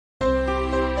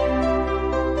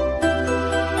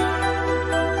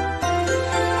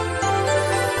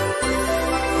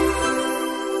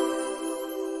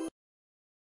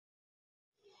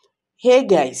Hey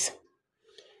guys,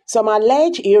 some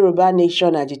alleged Yoruba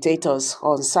nation agitators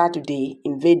on Saturday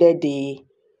invaded the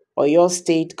Oyo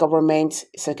State Government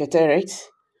Secretariat,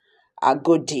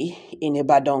 Agodi, in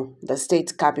Ibadan, the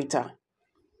state capital.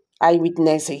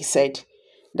 Eyewitnesses said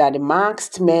that the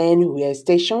masked men were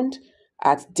stationed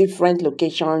at different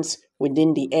locations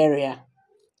within the area.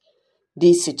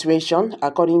 This situation,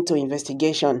 according to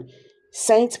investigation,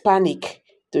 sent panic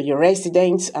to the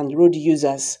residents and road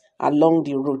users along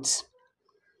the route.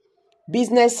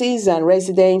 Businesses and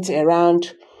residents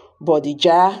around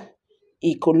Bodija,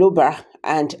 Ikoloba,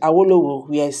 and Awolowo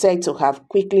were said to have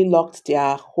quickly locked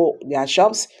their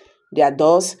shops, their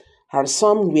doors, and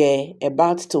some were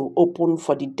about to open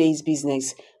for the day's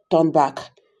business. Turn back,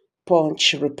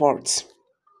 Punch reports.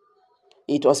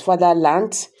 It was further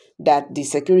learned that the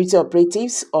security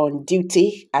operatives on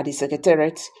duty at the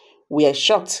Secretariat were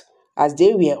shocked as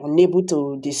they were unable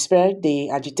to disperse the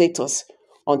agitators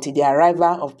until the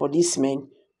arrival of policemen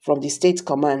from the state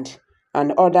command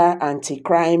and other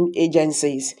anti-crime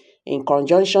agencies in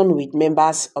conjunction with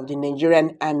members of the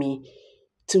Nigerian Army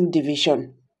 2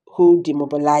 Division who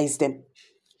demobilized them.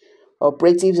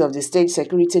 Operatives of the State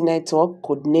Security Network,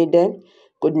 codenamed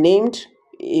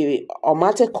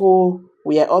Omateko,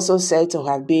 were also said to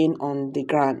have been on the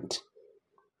ground.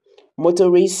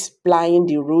 Motorists plying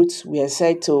the route were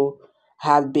said to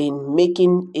have been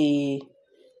making a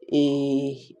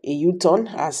U-turn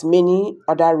as many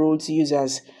other road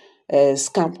users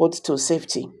scampered to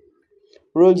safety.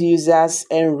 Road users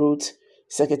en route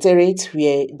Secretariat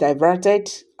were diverted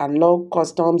along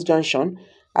Customs Junction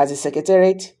as the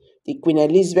Secretariat, the Queen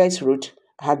Elizabeth route,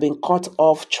 had been cut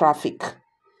off traffic.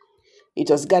 It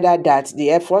was gathered that the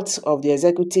efforts of the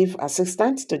Executive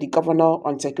Assistant to the Governor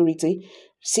on Security,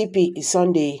 CP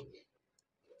Sunday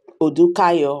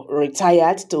Odukayo,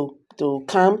 retired to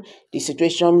calm the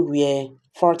situation were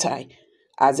fertile,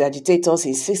 as the agitators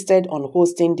insisted on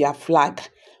hosting their flag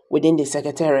within the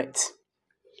Secretariat.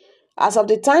 As of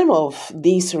the time of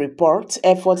this report,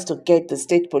 efforts to get the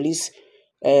State Police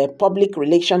Public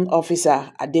Relations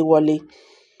Officer Adewale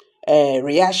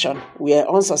reaction were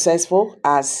unsuccessful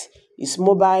as his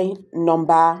mobile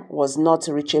number was not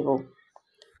reachable.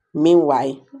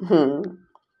 Meanwhile,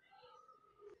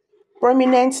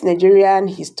 prominent Nigerian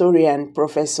historian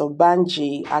Professor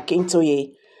Banji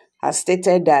Akintoye has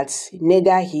stated that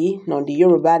neither he nor the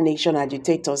Yoruba nation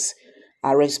agitators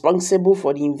are responsible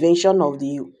for the invasion of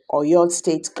the Oyo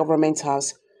State Government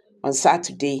House on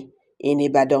Saturday in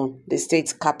Ibadan, the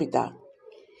state capital.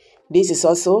 This is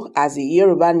also as the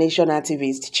Yoruba nation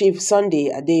activist Chief Sunday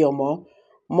Adeyomo,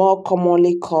 more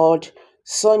commonly called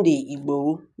Sunday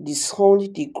Igboho,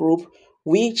 disowned the group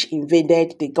which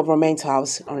invaded the government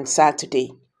house on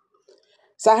Saturday.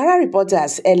 Sahara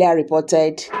Reporters earlier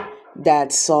reported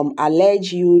that some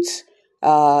alleged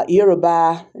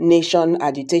Yoruba nation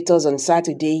agitators on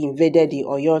Saturday invaded the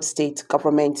Oyo State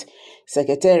Government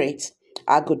Secretariat,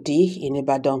 Agodi, in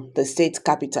Ibadan, the state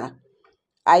capital.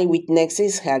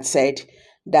 Eyewitnesses had said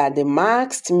that the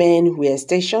masked men were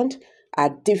stationed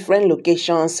at different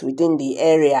locations within the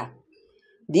area.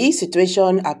 This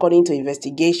situation, according to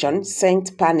investigation,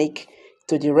 sent panic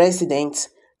to the residents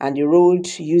and the road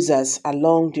users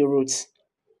along the routes.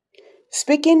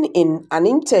 Speaking in an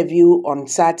interview on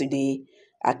Saturday,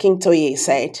 Akintoye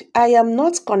said, "I am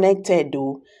not connected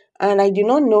though, and I do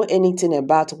not know anything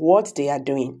about what they are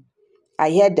doing.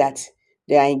 I heard that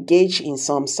they are engaged in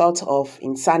some sort of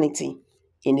insanity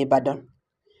in Ibadan.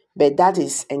 But that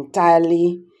is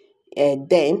entirely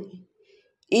them.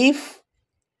 If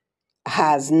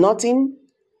has nothing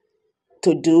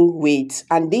to do with,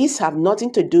 and these have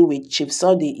nothing to do with Chief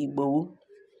Sunday Igboho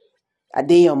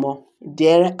Adeyomo.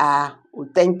 There are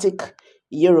authentic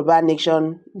Yoruba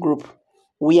nation group.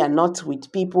 We are not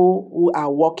with people who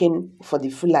are working for the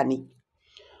Fulani."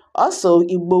 Also,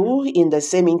 Igboho in the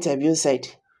same interview said,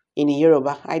 in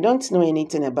Yoruba, "I don't know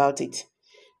anything about it.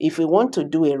 If we want to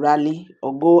do a rally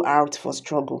or go out for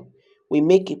struggle, we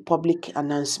make a public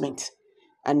announcement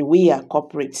and we are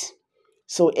corporate.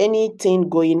 So anything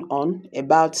going on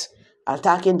about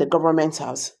attacking the government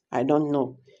house, I don't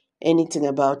know anything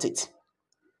about it."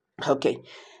 Okay.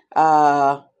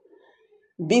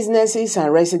 Businesses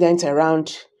and residents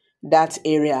around that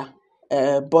area,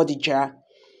 Bodija,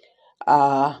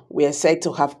 were said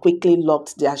to have quickly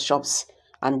locked their shops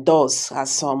and doors as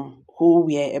some who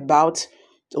were about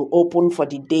to open for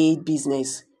the day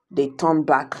business, they turned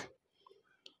back.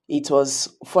 It was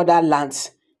further learned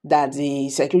that the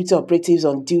security operatives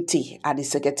on duty at the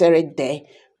Secretariat there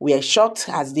were shocked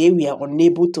as they were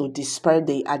unable to disperse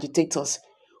the agitators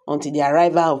until the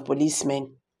arrival of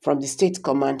policemen from the state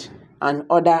command and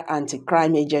other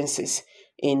anti-crime agencies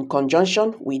in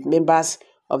conjunction with members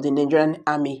of the Nigerian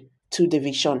Army 2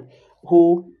 Division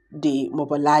who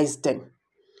demobilized them.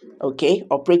 Okay,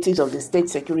 operatives of the State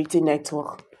Security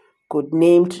Network,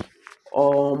 codenamed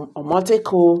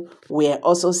Omoteko, were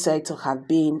also said to have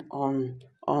been on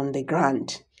the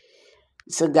ground.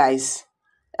 So guys,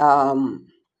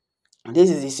 this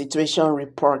is the situation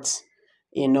report,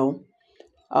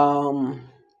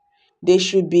 they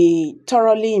should be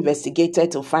thoroughly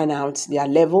investigated to find out their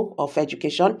level of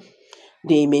education.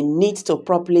 They may need to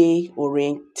properly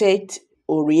oriented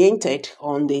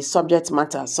on the subject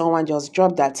matter. Someone just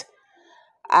dropped that.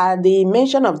 At the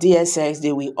mention of DSS,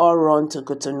 they will all run to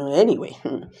Cotonou anyway.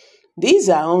 These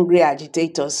are hungry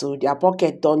agitators, so their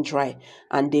pocket don't dry,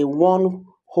 and they won't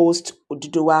host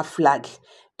Oduduwa flag.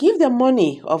 Give them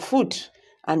money or food,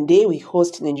 and they will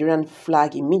host Nigerian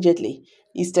flag immediately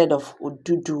instead of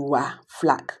Oduduwa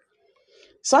flag.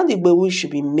 Sunday Igboho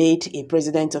should be made a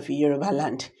president of Yoruba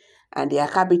land, and their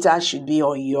capital should be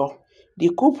Oyo. The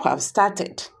coup have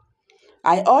started.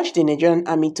 I urge the Nigerian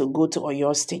army to go to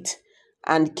Oyo State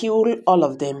and kill all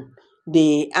of them.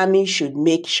 The army should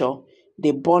make sure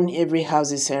they burn every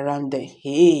houses around there.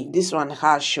 Hey, this one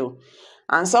harsh.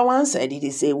 And someone said it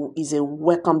is a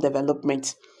welcome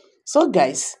development. So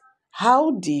guys,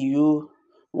 what do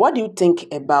you think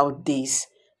about this?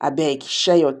 I beg,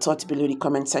 share your thoughts below the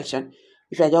comment section.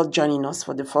 If you are just joining us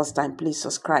for the first time, please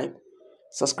subscribe.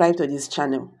 Subscribe to this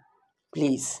channel,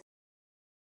 please.